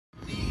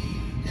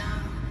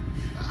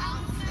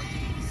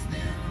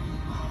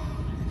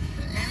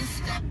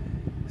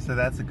So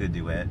that's a good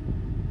duet.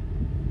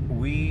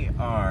 We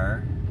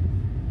are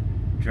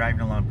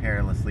driving along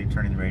perilously,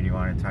 turning the radio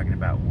on and talking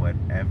about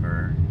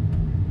whatever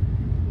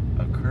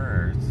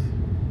occurs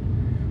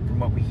from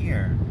what we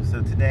hear.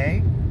 So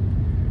today,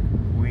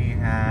 we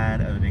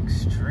had an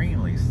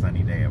extremely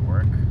sunny day at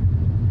work.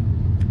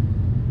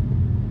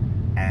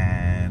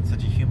 And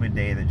such a humid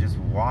day that just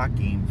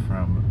walking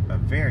from a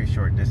very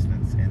short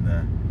distance in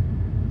the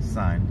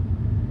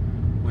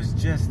sun was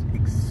just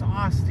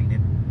exhausting,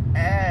 and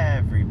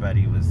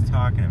everybody was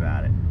talking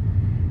about it.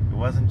 It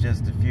wasn't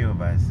just a few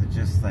of us. It's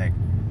just like,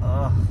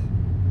 ugh.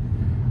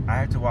 I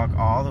have to walk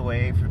all the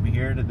way from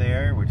here to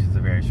there, which is a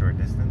very short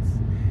distance.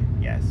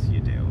 Yes, you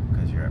do,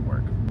 because you're at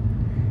work.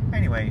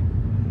 Anyway,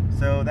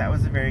 so that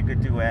was a very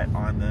good duet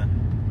on the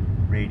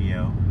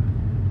radio.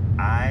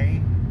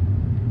 I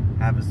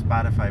have a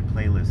Spotify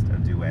playlist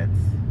of duets.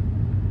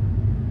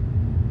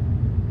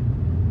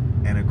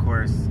 And of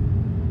course,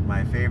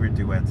 my favorite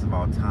duets of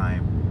all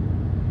time,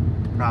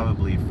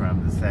 probably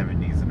from the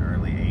 70s and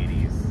early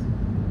 80s.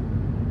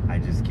 I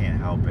just can't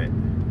help it.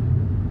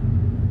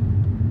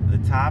 The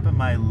top of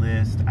my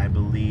list, I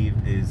believe,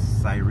 is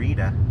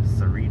Syreeta,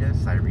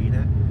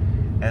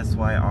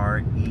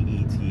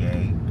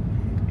 S-Y-R-E-E-T-A,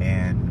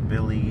 and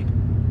Billy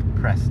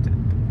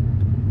Preston.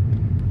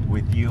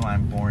 With You,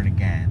 I'm Born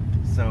Again.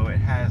 So it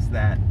has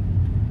that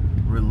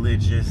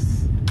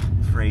religious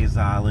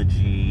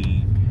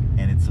phraseology,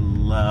 and it's a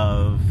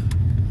love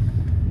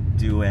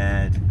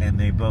duet, and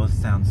they both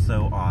sound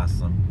so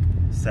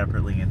awesome,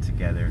 separately and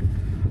together.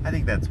 I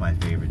think that's my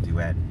favorite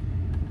duet.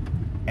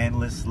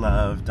 Endless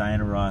Love,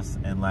 Diana Ross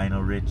and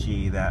Lionel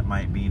Richie, that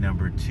might be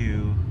number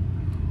 2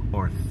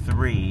 or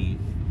 3.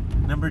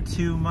 Number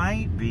 2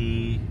 might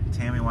be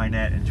Tammy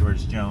Wynette and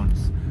George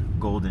Jones,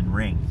 Golden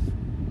Ring.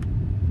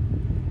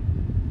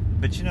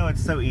 But you know,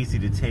 it's so easy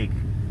to take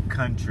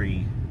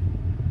country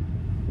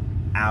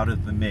out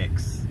of the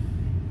mix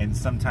and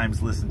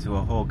sometimes listen to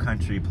a whole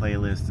country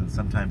playlist and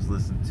sometimes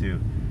listen to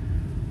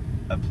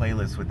a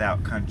playlist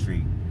without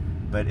country.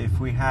 But if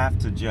we have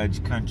to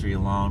judge country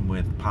along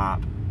with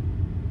pop,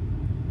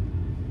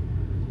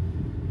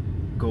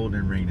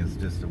 Golden Ring is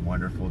just a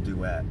wonderful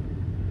duet.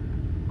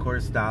 Of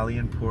course, Dolly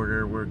and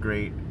Porter were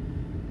great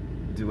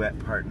duet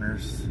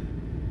partners.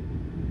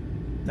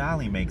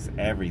 Dolly makes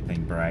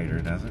everything brighter,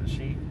 doesn't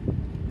she?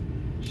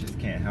 She just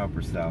can't help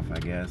herself, I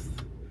guess.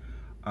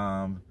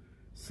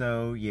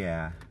 So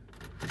yeah,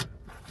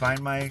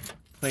 find my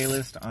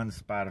playlist on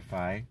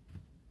Spotify.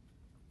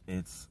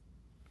 It's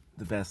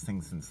the best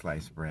thing since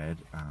sliced bread.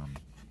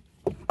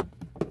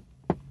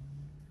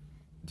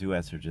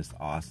 Duets are just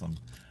awesome.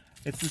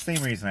 It's the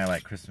same reason I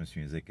like Christmas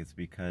music. It's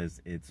because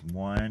it's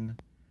one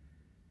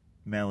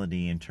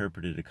melody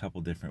interpreted a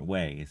couple different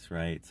ways,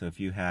 right? So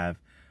if you have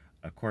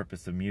a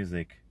corpus of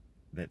music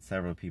that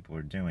several people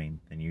are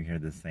doing, then you hear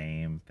the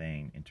same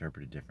thing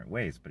interpreted different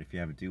ways. But if you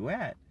have a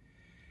duet,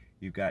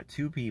 you've got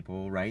two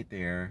people right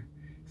there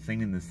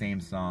singing the same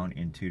song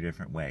in two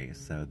different ways.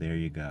 So there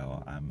you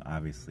go. I'm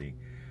obviously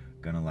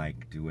gonna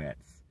like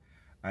duets.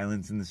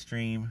 Islands in the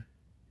Stream,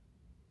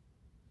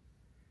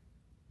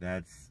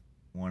 that's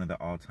one of the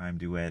all-time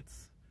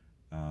duets.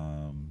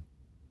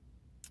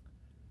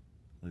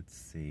 Let's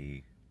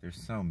see. There's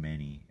so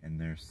many, and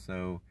there's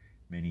so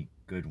many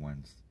good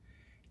ones.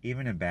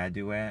 Even a bad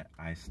duet,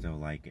 I still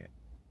like it.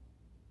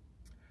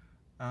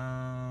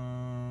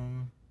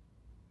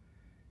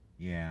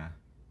 Yeah.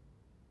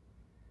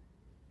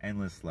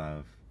 Endless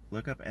Love.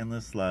 Look up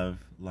Endless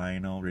Love,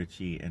 Lionel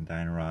Richie and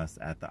Diana Ross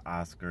at the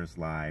Oscars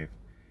live.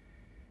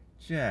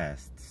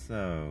 Just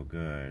so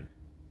good.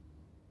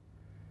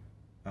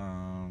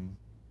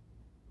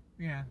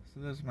 Yeah, so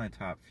those are my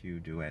top few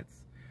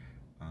duets.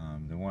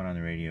 The one on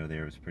the radio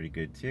there was pretty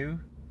good too,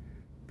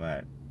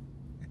 but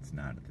it's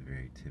not at the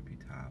very tippy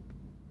top.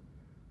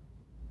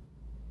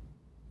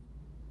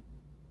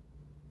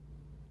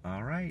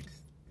 Alright,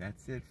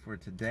 that's it for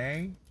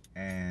today,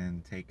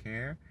 and take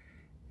care.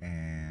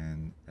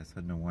 And as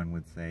Hudna One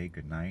would say,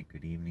 good night,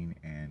 good evening,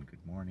 and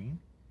good morning.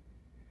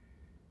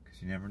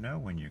 Because you never know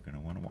when you're going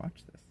to want to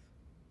watch this.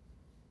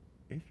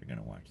 If you're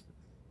going to watch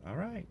this.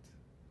 Alright,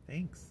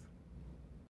 thanks.